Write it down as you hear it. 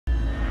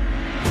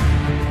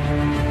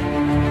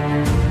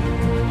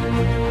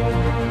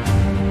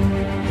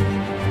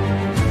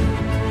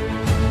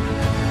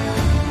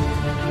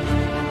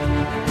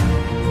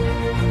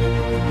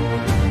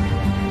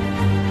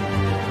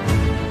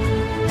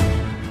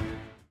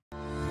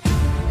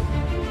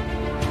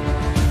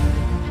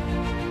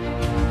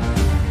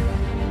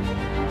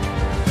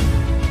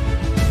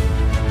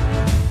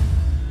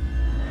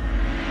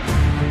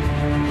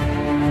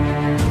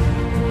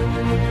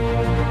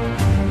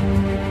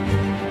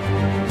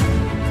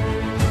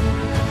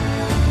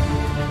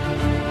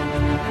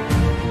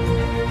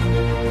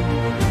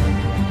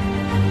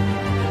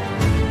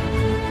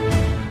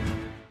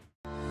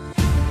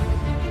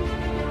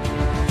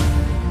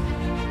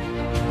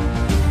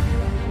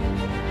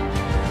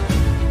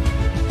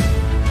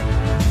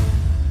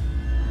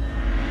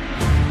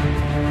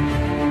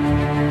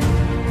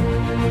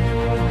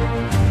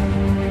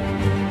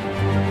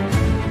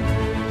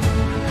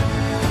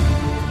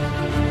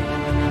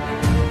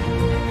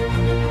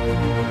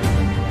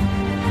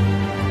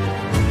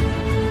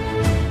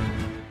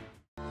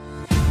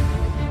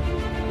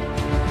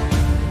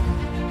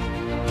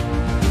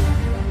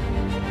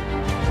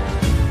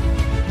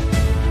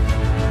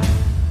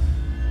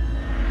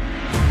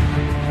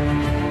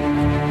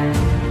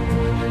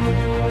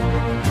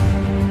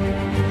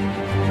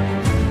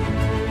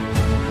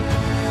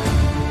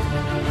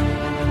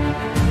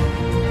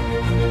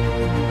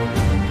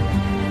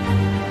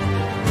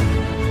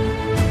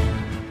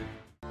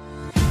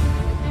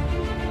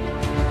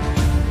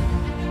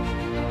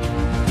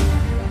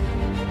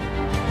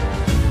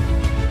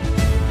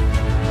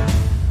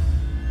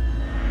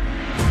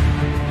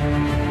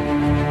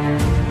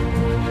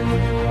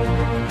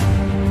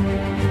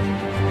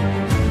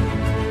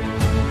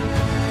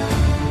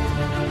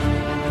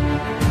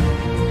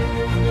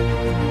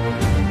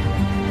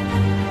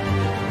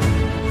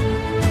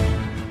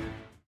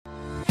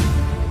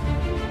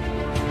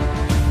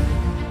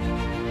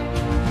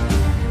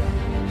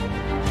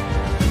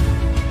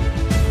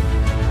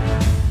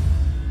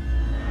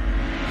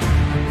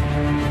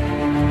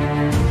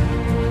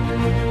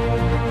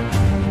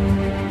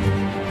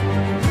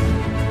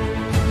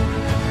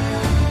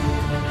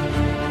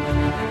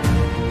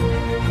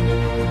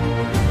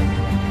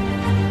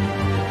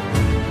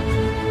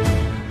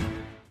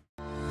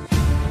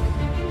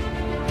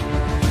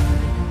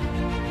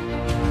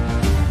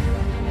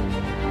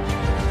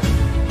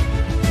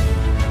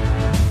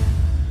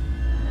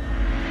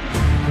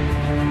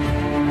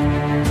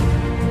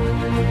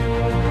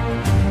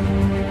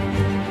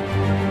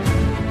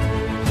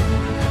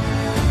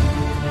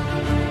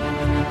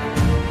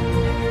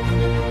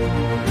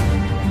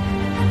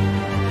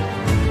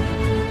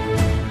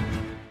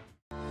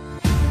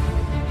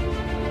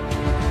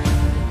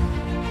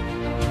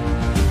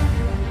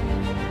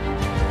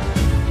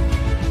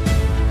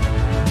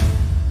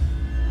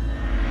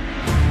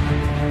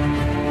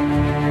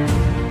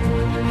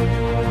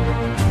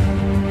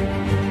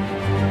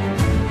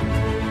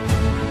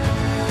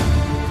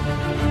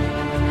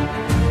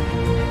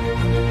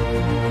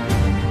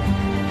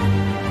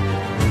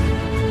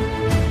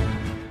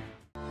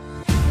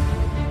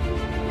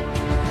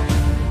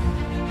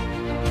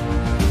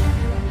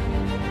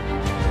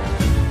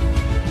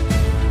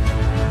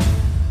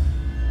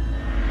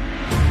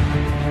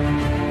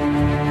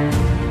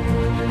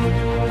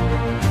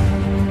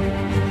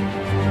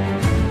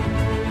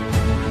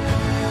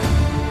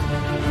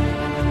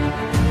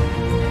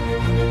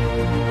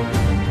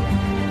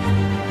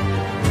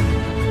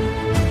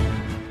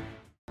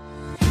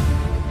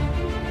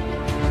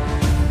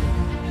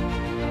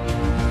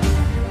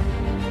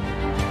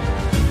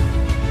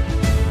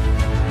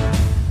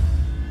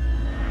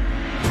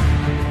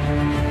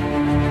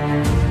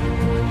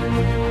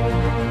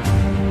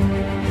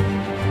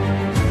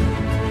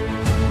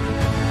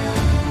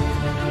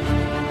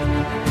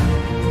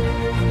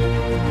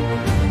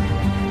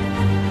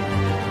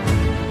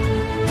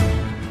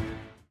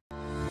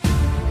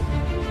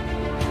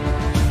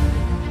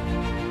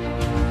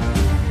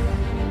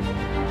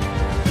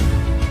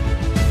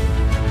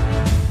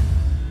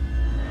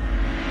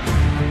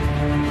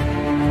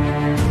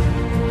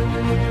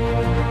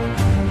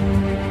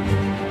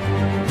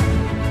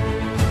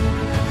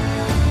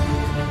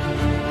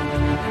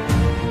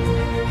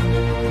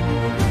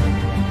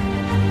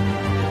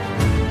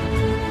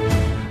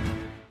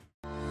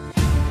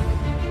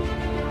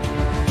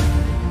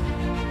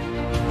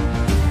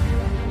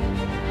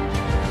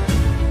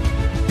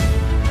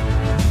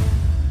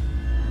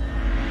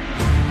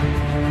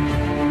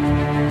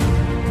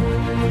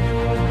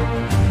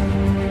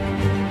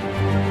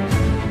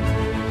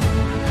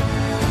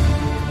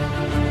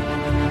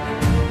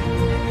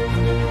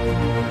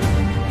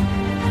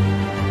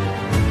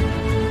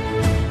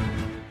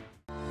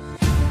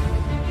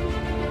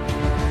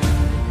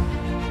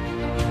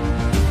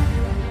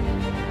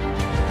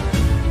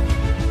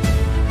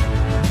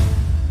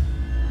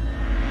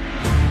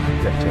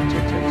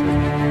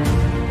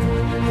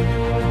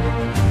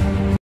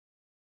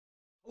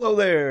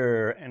Hello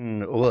there,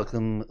 and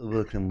welcome,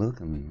 welcome,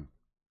 welcome.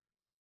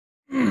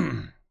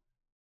 It's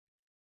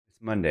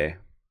Monday,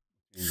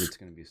 which means it's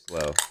going to be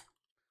slow,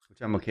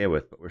 which I'm okay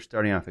with, but we're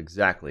starting off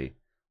exactly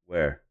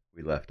where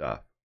we left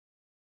off.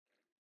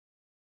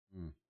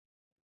 Mm,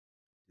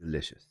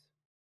 delicious.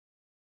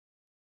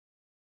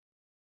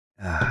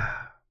 How's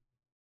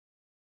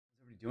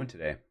everybody doing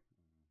today?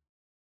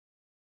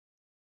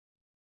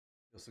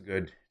 Feels so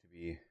good to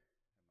be have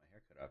my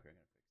hair cut off here. I'm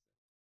gonna fix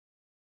this.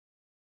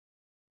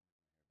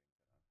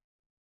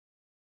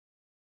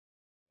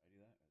 Did I do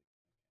that?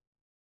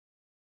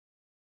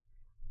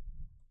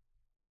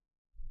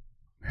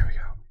 There we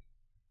go.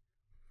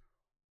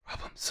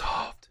 Problem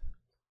solved.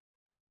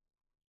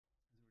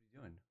 How's everybody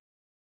doing?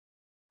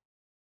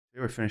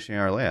 Today we're finishing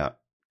our layout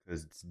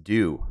because it's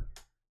due.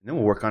 And then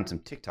we'll work on some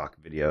TikTok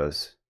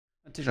videos.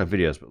 Not TikTok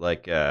videos, but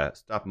like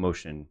stop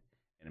motion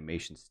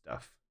animation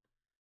stuff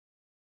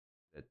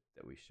that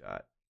we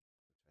shot,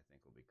 which I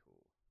think will be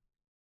cool.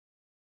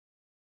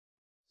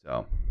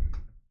 So,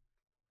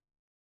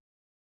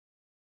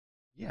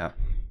 yeah.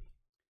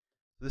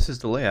 This is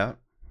the layout.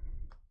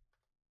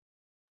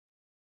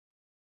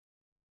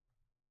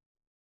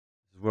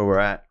 This is where we're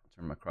at.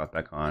 Turn my crop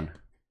back on.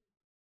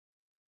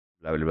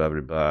 Blah, blah, blah, blah,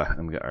 blah.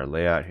 And we got our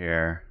layout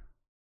here.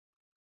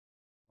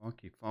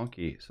 Funky,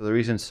 funky. So the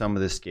reason some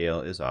of this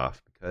scale is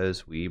off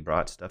because we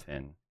brought stuff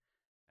in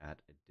at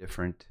a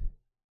different.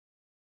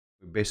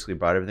 We basically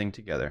brought everything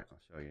together. I'll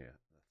show you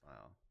the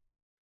file.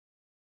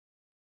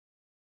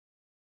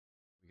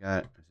 We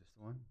got. Is this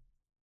the one?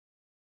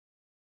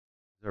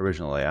 This is the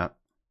original layout.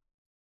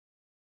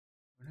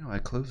 Oh, no, I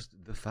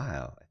closed the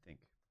file. I think.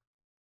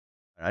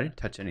 I didn't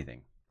touch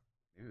anything.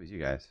 Maybe it was you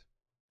guys.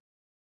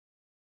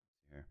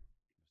 Here,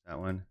 there's that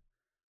one.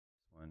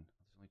 This one.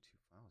 There's only two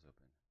files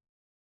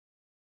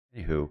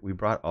open. Anywho, we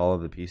brought all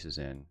of the pieces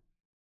in.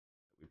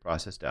 We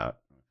processed out.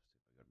 Let's see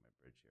if I go to my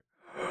bridge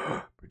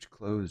here. Bridge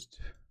closed.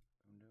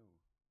 Oh no.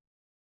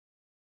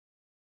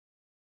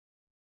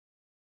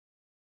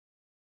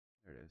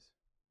 There it is.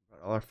 We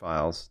brought all our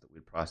files that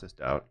we'd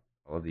processed out,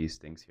 all of these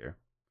things here,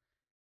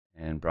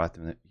 and brought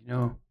them. You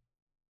know,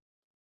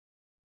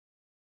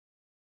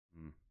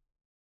 interesting.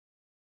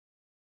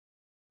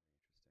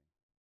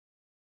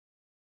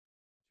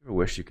 Do you ever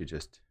wish you could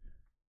just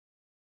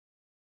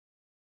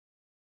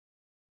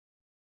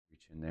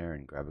reach in there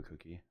and grab a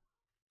cookie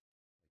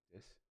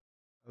like this?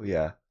 Oh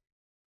yeah,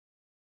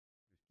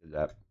 just did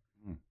that.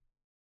 Pretty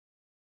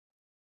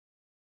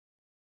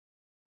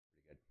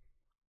good.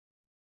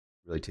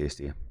 Really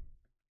tasty.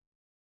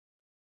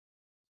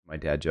 My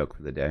dad joke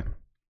for the day.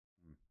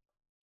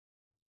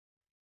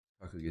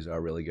 Our cookies are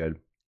really good.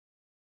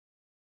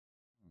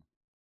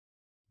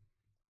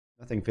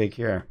 Nothing fake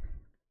here.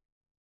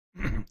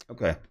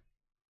 Okay.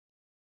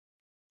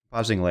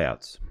 Pausing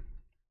layouts.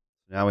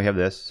 Now we have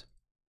this.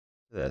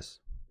 This.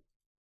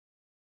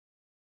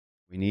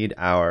 We need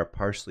our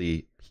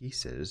parsley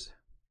pieces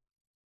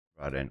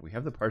brought in. We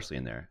have the parsley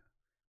in there.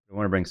 We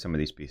want to bring some of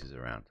these pieces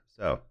around.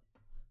 So,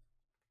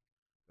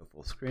 go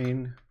full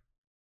screen.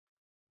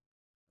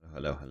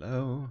 Hello,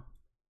 hello.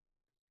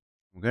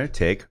 I'm going to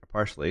take a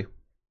parsley. I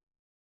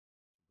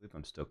believe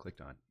I'm still clicked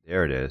on.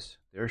 There it is.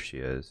 There she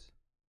is.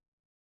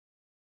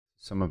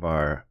 Some of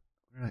our.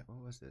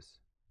 What was this?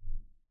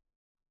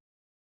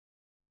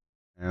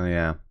 Oh,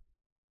 yeah.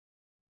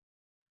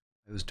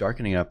 It was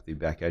darkening up the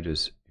back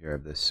edges here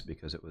of this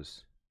because it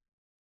was.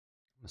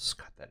 Let's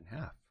cut that in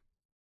half.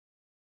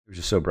 It was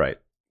just so bright,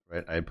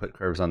 right? I put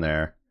curves on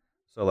there,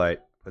 so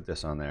light. Put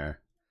this on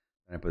there,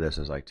 and I put this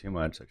as like too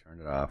much. I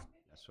turned it off.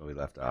 That's what we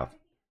left off.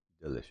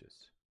 Delicious.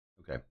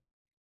 Okay.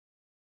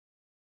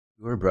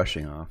 We were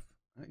brushing off.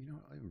 You know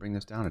what? I'll even bring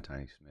this down a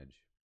tiny smidge.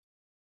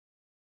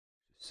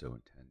 It's so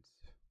intense.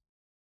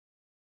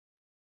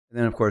 And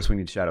then, of course, we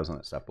need shadows on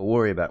that stuff. But we'll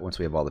worry about it once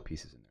we have all the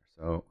pieces in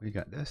there. So we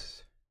got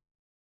this.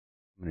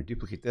 I'm going to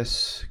duplicate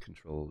this.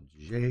 Control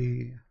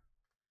J.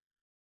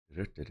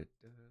 How's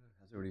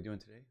everybody doing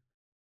today?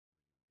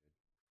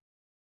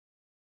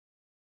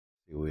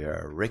 We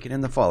are raking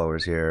in the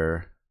followers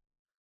here.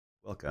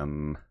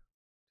 Welcome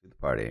to the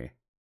party.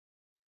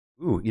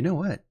 Ooh, you know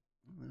what?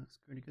 That looks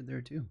pretty good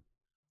there too.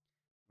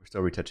 We're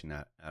still retouching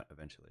that out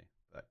eventually,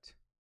 but let's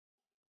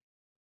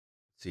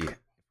see. If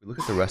we look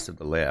at the rest of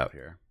the layout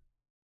here,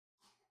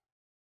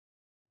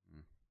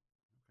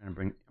 I'm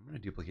going to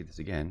duplicate this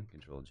again.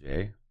 Control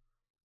J. And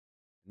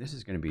this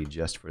is going to be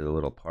just for the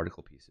little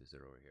particle pieces that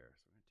are over here.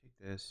 So we're going to take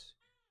this.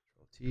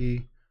 Control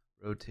T.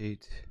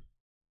 Rotate.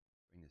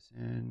 Bring this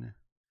in.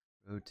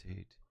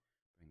 Rotate.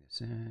 Bring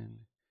this in.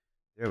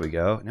 There we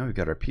go. Now we've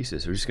got our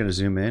pieces. We're just going to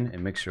zoom in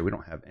and make sure we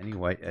don't have any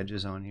white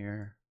edges on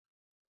here.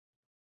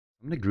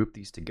 I'm going to group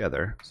these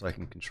together so I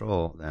can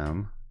control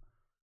them.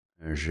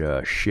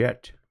 There's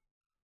shit.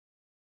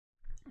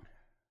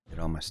 Get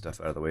all my stuff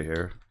out of the way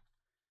here.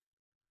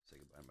 Say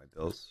goodbye to my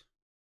bills.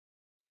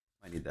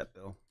 I need that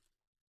bill.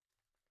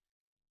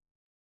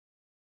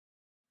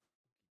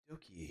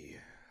 Okie dokie.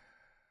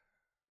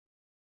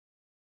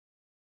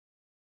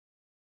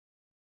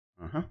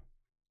 Uh-huh.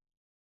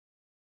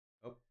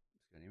 Oh,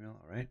 just got an email.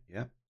 All right.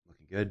 Yep.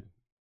 Looking good.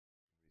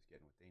 Everybody's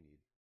getting what they need.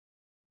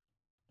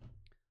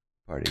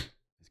 Party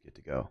is good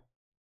to go.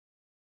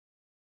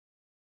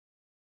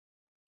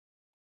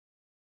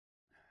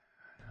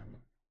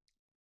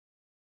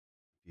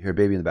 If you hear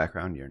baby in the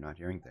background, you're not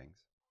hearing things.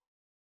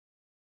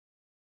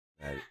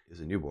 That is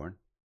a newborn.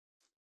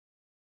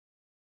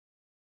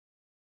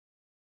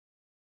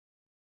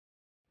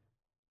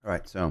 All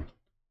right, so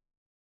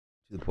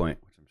to the point,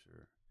 which I'm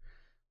sure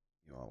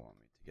you all want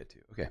me to get to.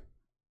 Okay,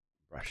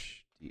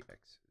 brush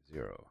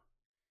DX0.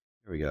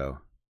 Here we go.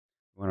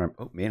 We want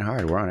our main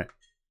hard. We're on it.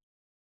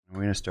 And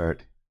we're gonna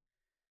start.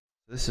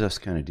 This stuff's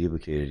kind of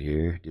duplicated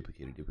here.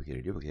 Duplicated.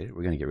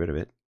 We're gonna get rid of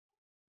it.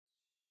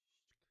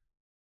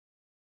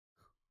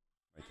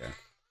 Right there.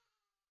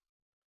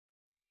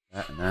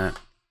 That and that.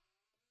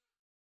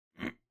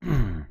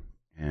 And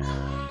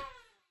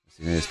is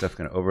this stuff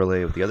going to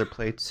overlay with the other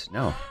plates?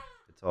 No,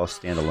 it's all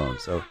standalone.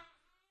 So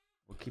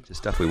we'll keep the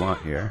stuff we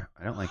want here.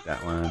 I don't like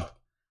that one.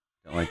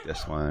 Don't like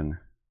this one.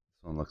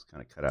 This one looks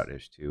kind of cut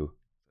out-ish too.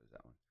 So is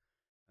that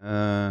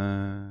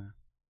one.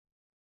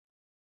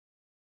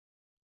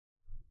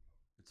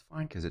 It's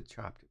fine because it's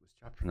chopped. It was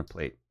chopped from the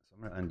plate. So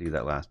I'm going to undo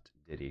that last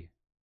ditty.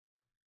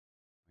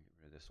 Get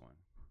rid of this one.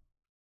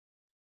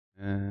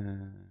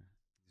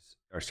 These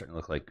are starting to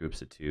look like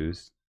groups of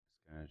twos.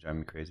 It's kind of driving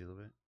me crazy a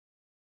little bit.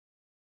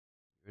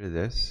 Get rid of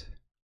this.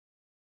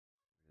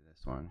 Get rid of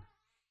this one.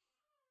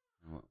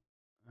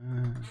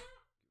 Get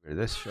rid of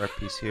this sharp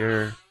piece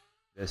here.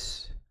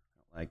 This, I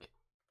don't like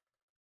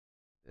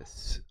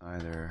this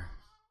either.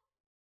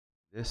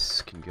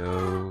 This can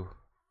go.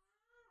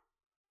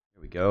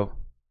 There we go.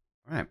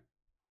 All right.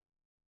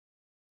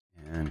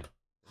 And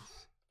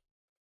this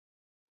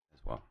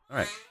as well. All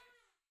right.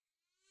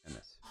 And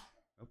this. Oh,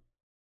 that's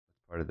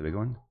part of the big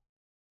one.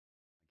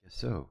 I guess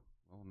so.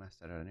 Well, we'll mess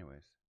that out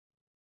anyways.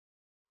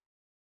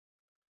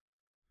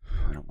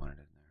 I don't want it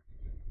in there.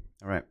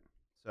 All right.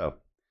 So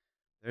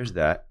there's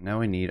that. Now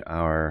we need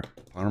our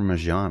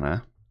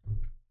Parmigiana.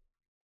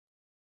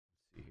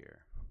 Let's see here.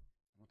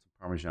 I want some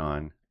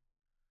Parmesan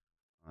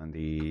on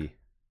the.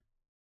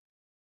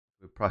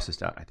 We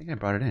processed out. I think I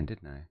brought it in,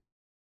 didn't I?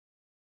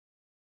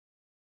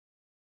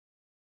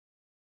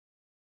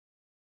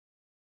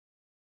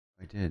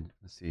 I did.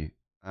 Let's see.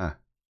 Ah,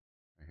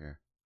 right here.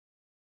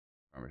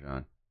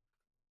 Parmesan.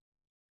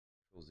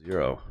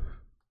 0.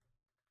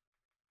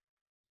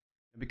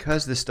 And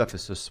because this stuff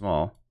is so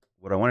small,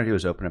 what I want to do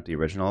is open up the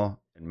original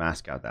and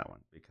mask out that one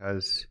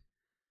because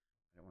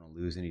I don't want to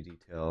lose any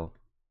detail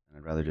and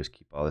I'd rather just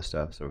keep all this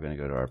stuff. So we're going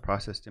to go to our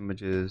processed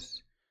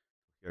images,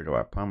 here to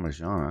our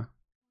Parmigiana.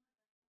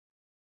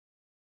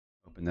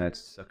 Open that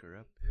sucker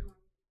up.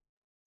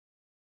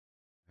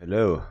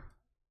 Hello.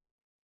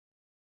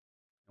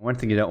 And one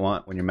thing you don't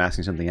want when you're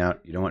masking something out,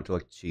 you don't want it to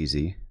look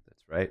cheesy.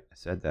 That's right. I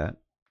said that.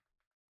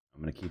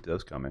 I'm going to keep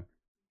those coming.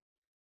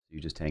 So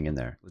you just hang in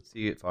there. Let's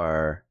see if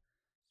our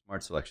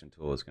Smart Selection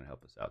tool is going to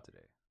help us out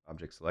today.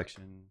 Object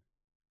selection.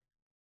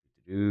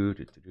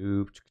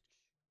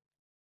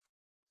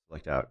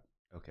 Select out.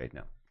 Okay,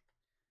 no.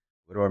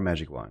 Go to our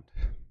magic wand.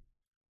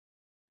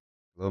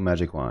 Hello,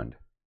 magic wand.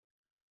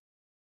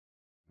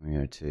 I'm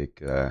going to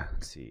take,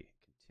 let's see,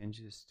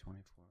 Contingent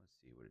 24. Let's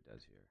see what it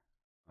does here.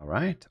 All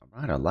right.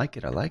 I like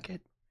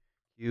it.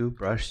 Q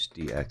brush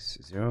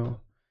DX0.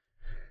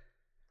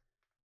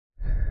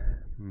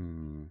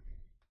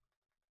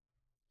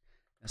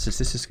 Since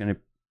this is going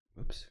to,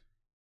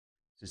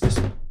 since this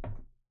is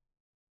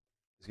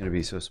going to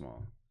be so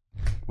small,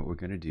 what we're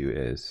going to do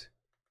is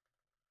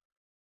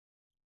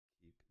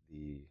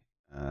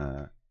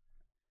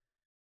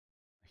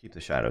keep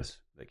the shadows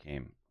that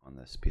came on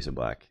this piece of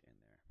black in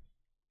there.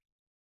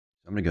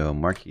 So I'm going to go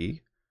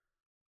Marquee.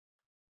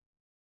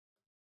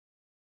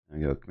 I'm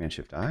going to go Command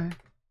Shift I,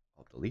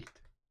 Alt Delete,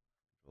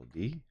 Control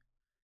D,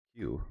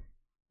 Q.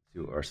 See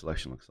what our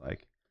selection looks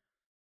like.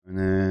 And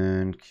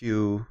then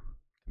Q,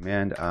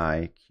 Command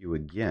I, Q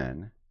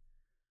again.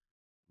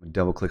 I'm going to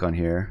double click on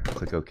here,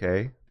 click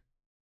OK.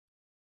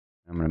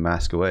 I'm going to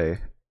mask away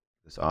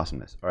this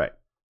awesomeness. All right,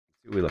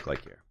 let's see what we look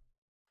like here.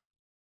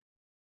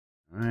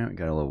 All right, we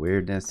got a little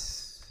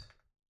weirdness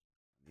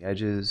on the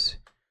edges.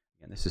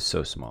 Again, this is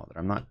so small that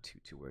I'm not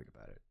too worried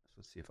about it. So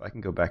let's see if I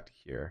can go back to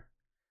here,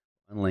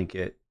 unlink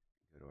it,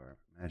 go to our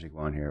magic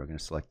wand here. We're going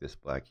to select this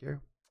black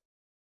here.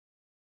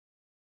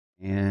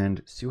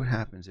 And see what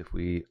happens if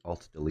we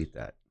Alt delete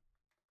that.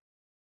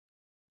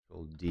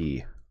 Control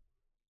D.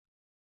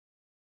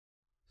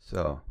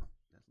 So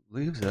that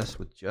leaves us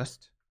with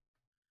just,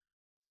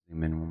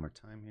 zoom in one more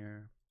time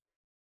here.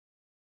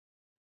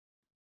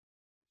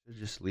 Should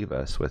just leave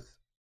us with,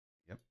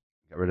 yep,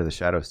 got rid of the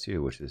shadows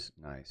too, which is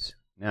nice.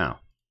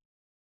 Now,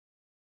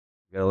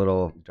 we got a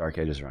little dark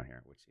edges around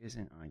here, which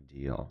isn't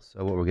ideal.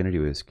 So what we're going to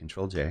do is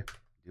Control J,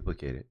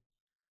 duplicate it.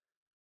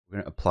 We're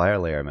going to apply our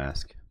layer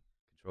mask,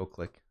 Control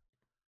click,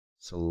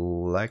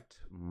 select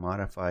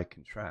modify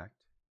contract.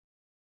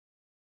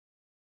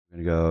 We're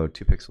going to go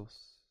 2 pixels.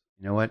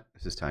 You know what?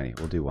 This is tiny.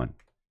 We'll do 1. And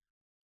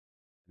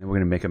then we're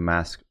going to make a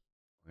mask.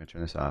 We're going to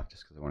turn this off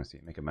just because I want to see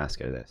it. Make a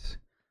mask out of this.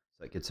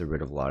 So that gets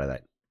rid of a lot of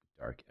that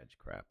dark edge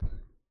crap.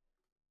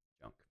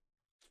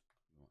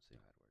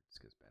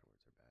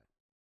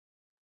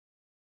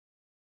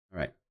 All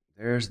right,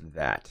 there's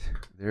that.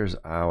 There's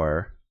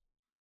our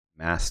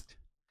masked.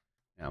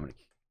 Now I'm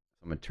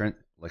gonna turn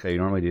like I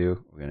normally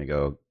do. We're gonna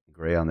go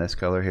gray on this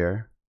color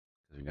here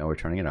because we know we're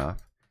turning it off.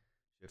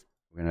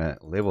 We're gonna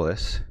label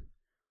this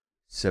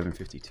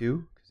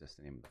 752 because that's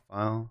the name of the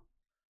file.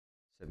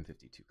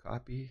 752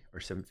 copy or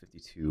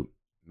 752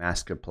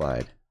 mask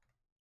applied.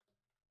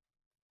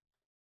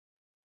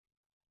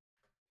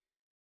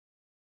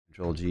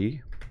 Control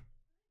G.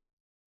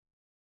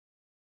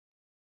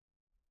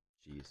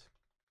 Jeez,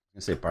 I'm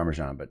gonna say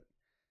Parmesan, but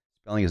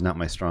spelling is not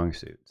my strong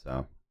suit,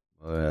 so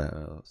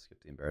we'll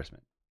skip the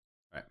embarrassment.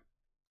 All right,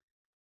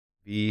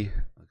 V.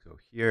 Let's go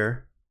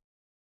here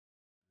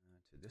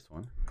to this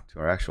one, to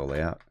our actual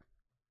layout,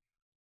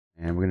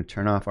 and we're gonna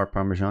turn off our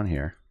Parmesan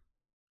here.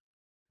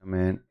 Come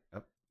in.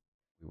 Up.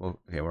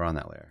 Okay, we're on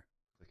that layer.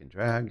 Click and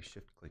drag.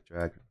 Shift, click,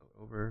 drag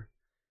over.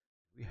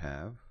 We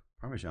have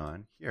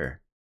Parmesan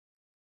here.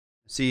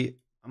 See,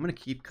 I'm going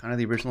to keep kind of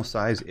the original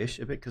size-ish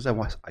of it because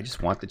I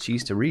just want the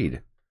cheese to read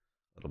a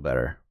little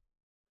better.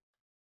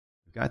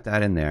 We've got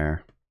that in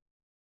there.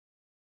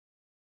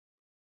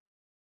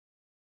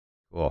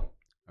 Cool.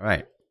 All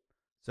right.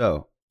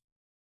 So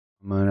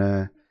I'm going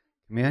to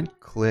command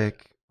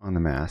click on the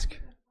mask.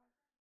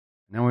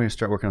 Now we're going to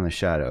start working on the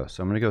shadow.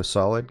 So I'm going to go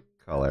solid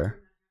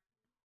color.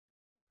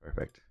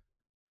 Perfect.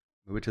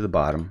 Move it to the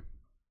bottom.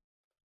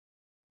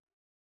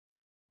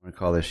 I'm going to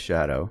call this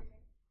shadow.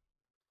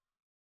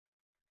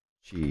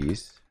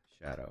 Cheese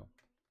shadow.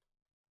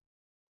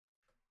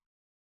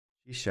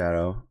 Cheese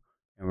shadow.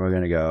 And we're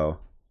going to go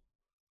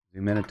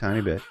zoom in a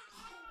tiny bit.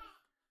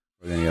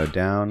 We're going to go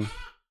down,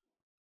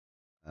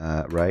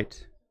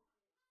 right.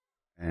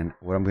 And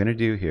what I'm going to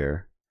do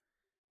here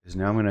is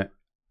now I'm going to,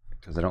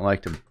 because I don't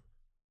like to,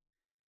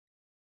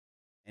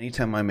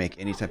 anytime I make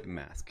any type of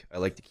mask, I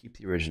like to keep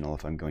the original.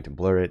 If I'm going to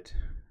blur it,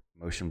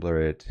 motion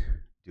blur it,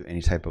 do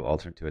any type of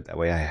alternate to it, that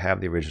way I have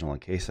the original in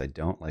case I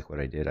don't like what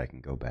I did, I can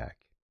go back.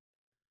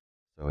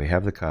 So we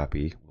have the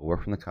copy. We'll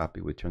work from the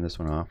copy. We turn this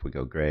one off. We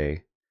go gray.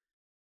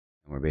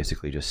 And we're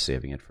basically just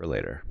saving it for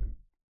later.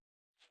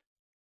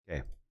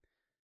 Okay.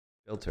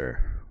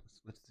 Filter.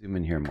 Let's zoom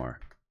in here more.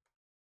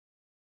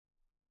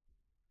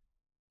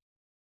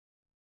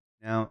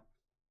 Now,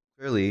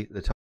 clearly,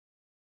 the